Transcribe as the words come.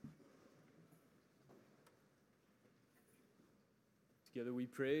Together we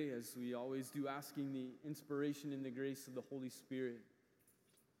pray, as we always do, asking the inspiration and the grace of the Holy Spirit.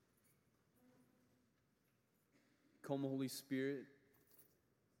 Come, Holy Spirit,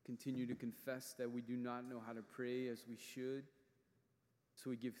 continue to confess that we do not know how to pray as we should. So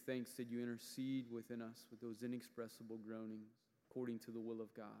we give thanks that you intercede within us with those inexpressible groanings according to the will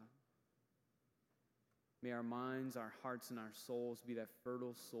of God. May our minds, our hearts, and our souls be that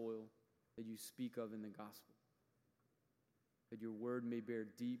fertile soil that you speak of in the gospel. That your word may bear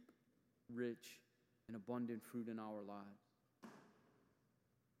deep, rich, and abundant fruit in our lives.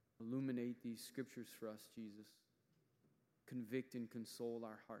 Illuminate these scriptures for us, Jesus. Convict and console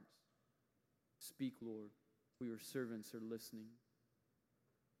our hearts. Speak, Lord, for your servants are listening.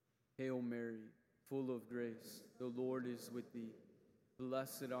 Hail Mary, full of grace, the Lord is with thee.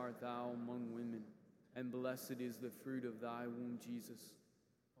 Blessed art thou among women, and blessed is the fruit of thy womb, Jesus.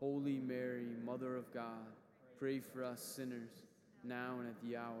 Holy Mary, Mother of God, pray for us sinners, now and at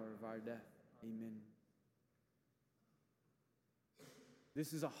the hour of our death. Amen.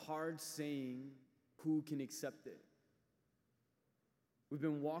 This is a hard saying. Who can accept it? We've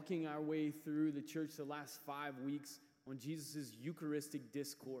been walking our way through the church the last 5 weeks on Jesus' Eucharistic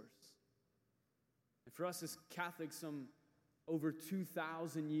discourse. And for us as Catholics, some over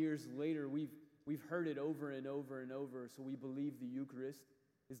 2,000 years later, we've heard it over and over and over. So we believe the Eucharist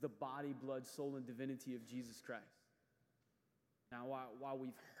is the body, blood, soul, and divinity of Jesus Christ. Now, while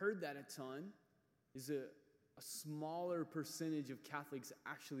we've heard that a ton, is a smaller percentage of Catholics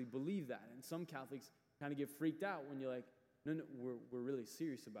actually believe that. And some Catholics kind of get freaked out when you're like, no, we're really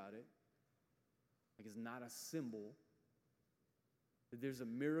serious about it. Like, it's not a symbol. That there's a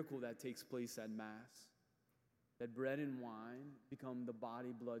miracle that takes place at Mass. That bread and wine become the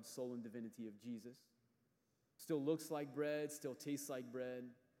body, blood, soul, and divinity of Jesus. Still looks like bread, still tastes like bread,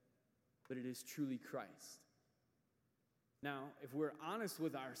 but it is truly Christ. Now, if we're honest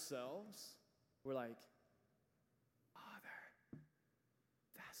with ourselves, we're like, Father,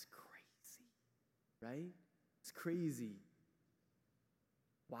 that's crazy, right? It's crazy.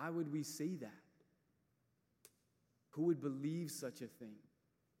 Why would we say that? Who would believe such a thing?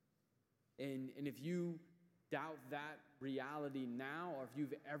 And if you doubt that reality now, or if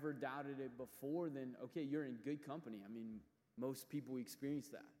you've ever doubted it before, then okay, you're in good company. I mean, most people experience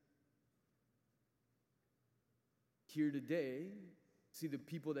that. Here today, see the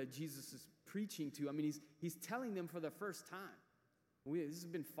people that Jesus is preaching to. I mean, he's telling them for the first time. This has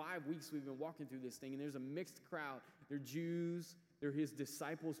been 5 weeks we've been walking through this thing, and there's a mixed crowd. They're Jews, they're his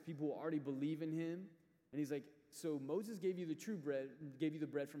disciples, people who already believe in him. And he's like, so Moses gave you the true bread, gave you the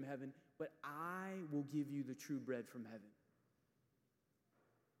bread from heaven, but I will give you the true bread from heaven.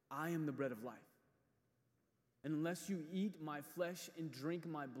 I am the bread of life. And unless you eat my flesh and drink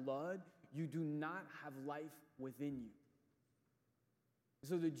my blood, you do not have life within you.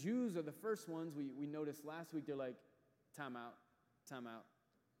 So the Jews are the first ones we noticed last week. They're like, time out.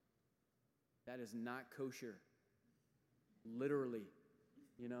 That is not kosher. Literally,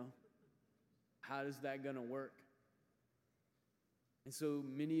 How is that going to work? And so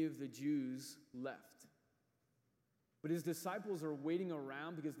many of the Jews left. But his disciples are waiting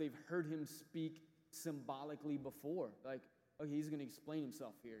around because they've heard him speak symbolically before. Like, okay, he's going to explain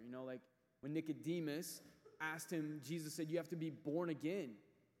himself here. Like when Nicodemus asked him, Jesus said, you have to be born again.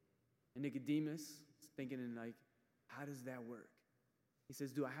 And Nicodemus is thinking how does that work? He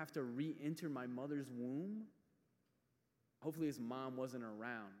says, do I have to re-enter my mother's womb? Hopefully his mom wasn't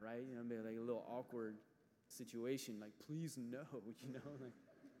around, right? Maybe like a little awkward situation. Like, please no,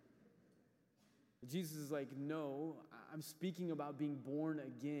 Jesus is like, no, I'm speaking about being born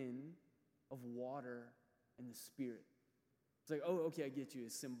again of water and the Spirit. It's like, oh, okay, I get you.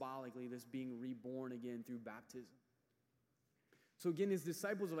 It's symbolically this being reborn again through baptism. So again, his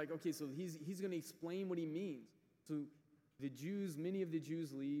disciples are like, okay, so he's going to explain what he means. So many of the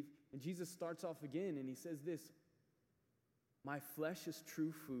Jews leave, and Jesus starts off again, and he says this, my flesh is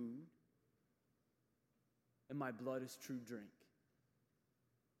true food, and my blood is true drink.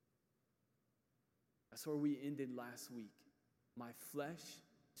 That's where we ended last week. My flesh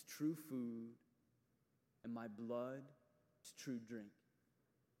is true food, and my blood is true drink.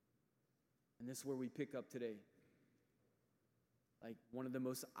 And this is where we pick up today. Like one of the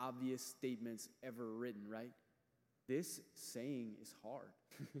most obvious statements ever written, right? This saying is hard.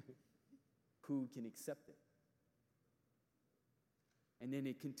 Who can accept it? And then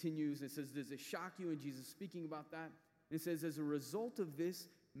it continues. It says, does it shock you? And Jesus speaking about that. And it says, as a result of this,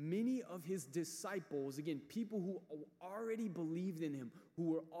 many of his disciples, again, people who already believed in him, who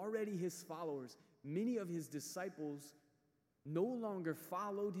were already his followers, many of his disciples no longer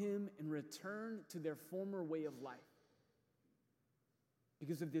followed him and returned to their former way of life.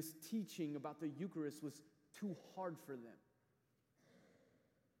 because of this teaching about the Eucharist was too hard for them.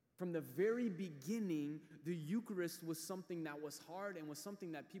 From the very beginning, the Eucharist was something that was hard and was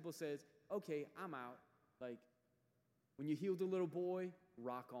something that people said, okay, I'm out. Like, when you healed a little boy,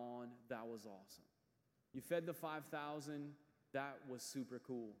 rock on, that was awesome. You fed the 5,000, that was super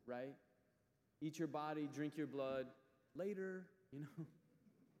cool, right? Eat your body, drink your blood. Later,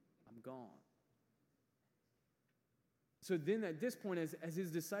 I'm gone. So then at this point, as his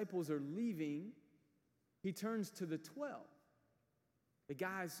disciples are leaving, he turns to the 12. The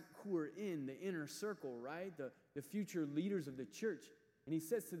guys who are in the inner circle, right? The future leaders of the church. And he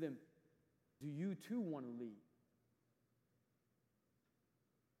says to them, do you too want to leave?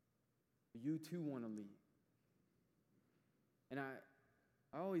 Do you too want to leave? And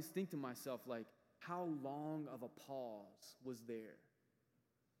I always think to myself, like, how long of a pause was there?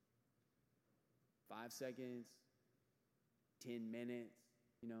 5 seconds, 10 minutes,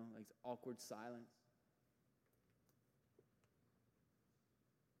 like awkward silence.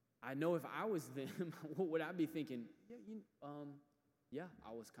 I know if I was them, what would I be thinking? Yeah,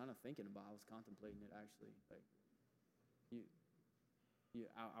 I was kind of thinking about it. I was contemplating it, actually. Like,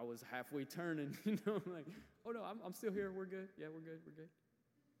 I was halfway turning, like, oh, no, I'm still here. We're good. Yeah, we're good.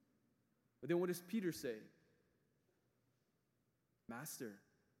 But then what does Peter say? Master,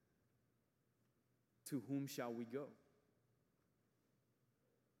 to whom shall we go?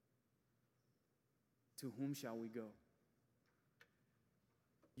 To whom shall we go?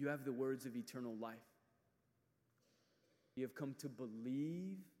 You have the words of eternal life. You have come to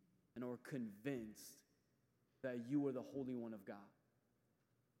believe and are convinced that you are the Holy One of God.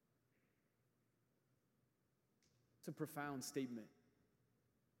 It's a profound statement.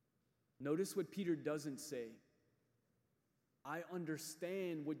 Notice what Peter doesn't say. I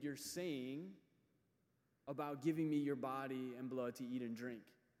understand what you're saying about giving me your body and blood to eat and drink.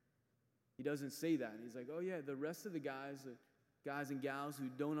 He doesn't say that. He's like, oh yeah, the rest of the guys and gals who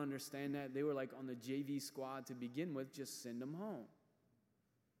don't understand that, they were like on the JV squad to begin with, just send them home.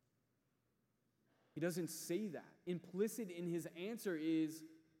 He doesn't say that. Implicit in his answer is,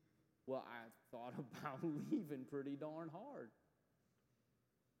 well, I thought about leaving pretty darn hard.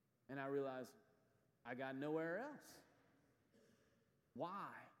 And I realized I got nowhere else. Why?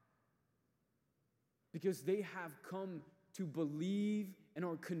 Because they have come to believe and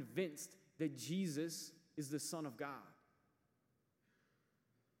are convinced that Jesus is the Son of God.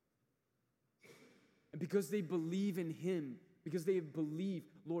 And because they believe in him, because they believe,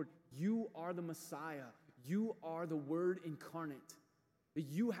 Lord, you are the Messiah, you are the Word incarnate, that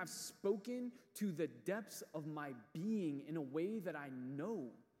you have spoken to the depths of my being in a way that I know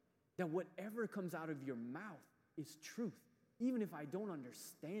that whatever comes out of your mouth is truth. Even if I don't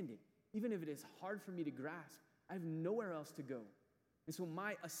understand it, even if it is hard for me to grasp, I have nowhere else to go. And so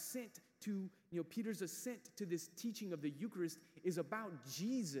my assent to, Peter's assent to this teaching of the Eucharist is about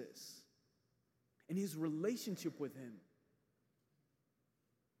Jesus and his relationship with him,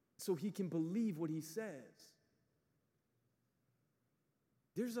 so he can believe what he says.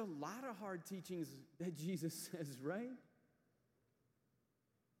 There's a lot of hard teachings that Jesus says, right?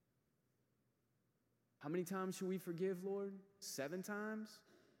 How many times should we forgive, Lord? 7 times?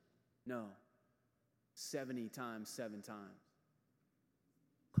 No. 70 times, 7 times.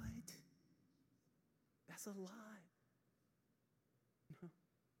 What? That's a lie. No.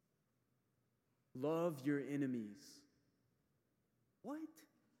 Love your enemies. What?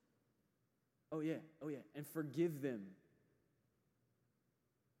 Oh yeah. And forgive them.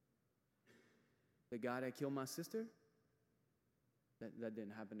 The guy that killed my sister? That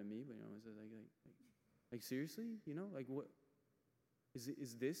didn't happen to me, but is it like seriously? Like what?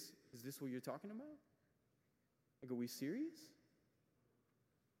 Is this what you're talking about? Like, are we serious?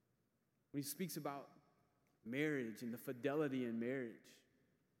 When he speaks about marriage and the fidelity in marriage,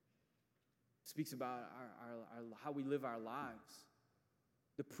 speaks about our how we live our lives,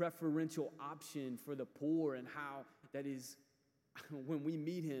 the preferential option for the poor, and how that is when we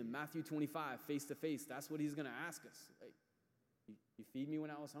meet him, Matthew 25, face to face, that's what he's going to ask us. Like, you feed me when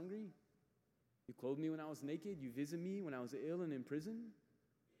I was hungry? You clothed me when I was naked? You visit me when I was ill and in prison?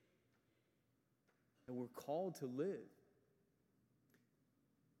 And we're called to live.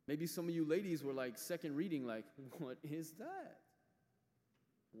 Maybe some of you ladies were like second reading, like, what is that?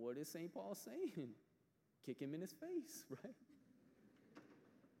 What is St. Paul saying? Kick him in his face, right?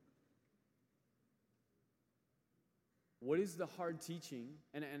 What is the hard teaching?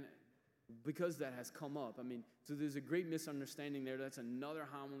 And because that has come up, so there's a great misunderstanding there. That's another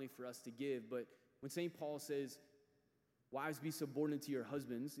homily for us to give. But when St. Paul says, Wives, be subordinate to your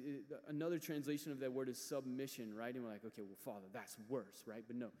husbands. Another translation of that word is submission, right? And we're like, okay, well, Father, that's worse, right?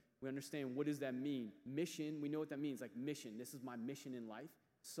 But no, we understand, what does that mean? Mission, we know what that means, like mission. This is my mission in life.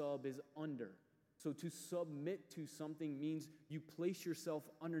 Sub is under. So to submit to something means you place yourself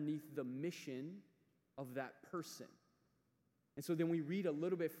underneath the mission of that person. And so then we read a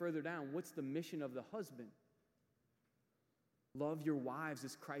little bit further down, what's the mission of the husband? Love your wives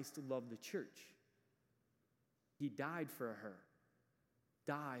as Christ loved the church. He died for her.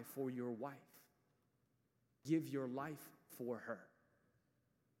 Die for your wife. Give your life for her.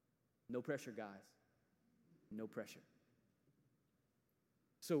 No pressure, guys. No pressure.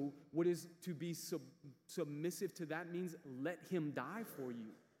 So what is to be submissive to that means let him die for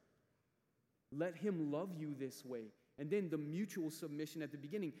you. Let him love you this way. And then the mutual submission at the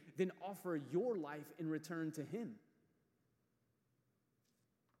beginning, then offer your life in return to him.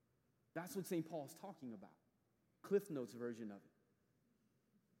 That's what St. Paul's talking about. Cliff Notes version of it.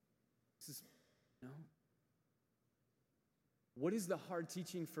 This is, no. What is the hard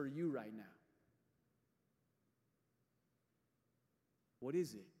teaching for you right now? What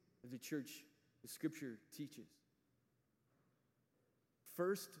is it that the church, the scripture teaches?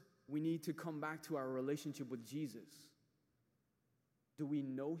 First, we need to come back to our relationship with Jesus. Do we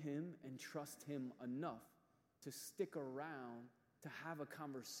know him and trust him enough to stick around to have a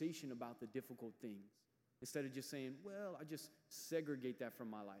conversation about the difficult things? Instead of just saying, well, I just segregate that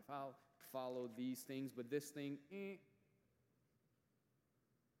from my life. I'll follow these things, but this thing,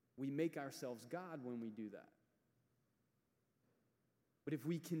 We make ourselves God when we do that. But if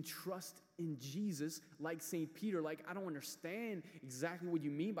we can trust in Jesus, like St. Peter, like, I don't understand exactly what you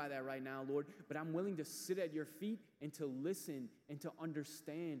mean by that right now, Lord, but I'm willing to sit at your feet and to listen and to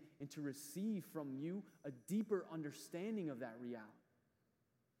understand and to receive from you a deeper understanding of that reality.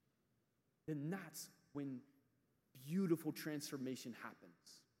 Then that's when beautiful transformation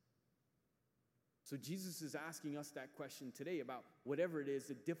happens. So Jesus is asking us that question today about whatever it is,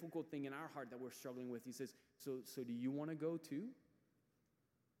 the difficult thing in our heart that we're struggling with. He says, so do you want to go too?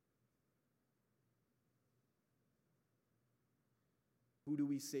 Who do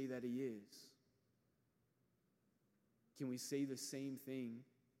we say that he is? Can we say the same thing,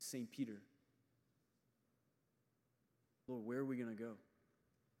 St. Peter? Lord, where are we going to go?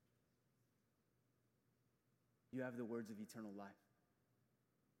 You have the words of eternal life.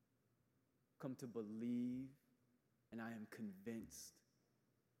 Come to believe, and I am convinced.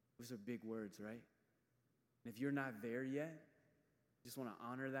 Those are big words, right? And if you're not there yet, just want to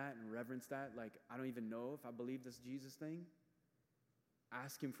honor that and reverence that. Like, I don't even know if I believe this Jesus thing.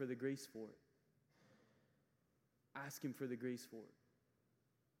 Ask him for the grace for it. Ask him for the grace for it.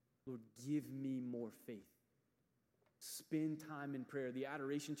 Lord, give me more faith. Spend time in prayer. The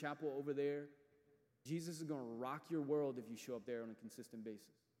Adoration Chapel over there, Jesus is going to rock your world if you show up there on a consistent basis.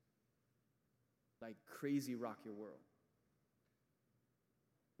 Like crazy rock your world.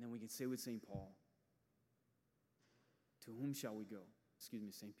 And then we can say with St. Paul, to whom shall we go? Excuse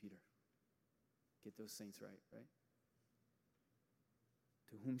me, St. Peter. Get those saints right?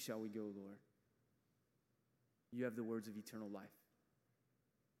 To whom shall we go, Lord? You have the words of eternal life.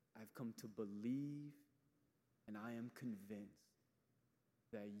 I've come to believe, and I am convinced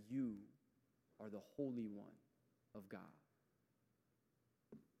that you are the Holy One of God.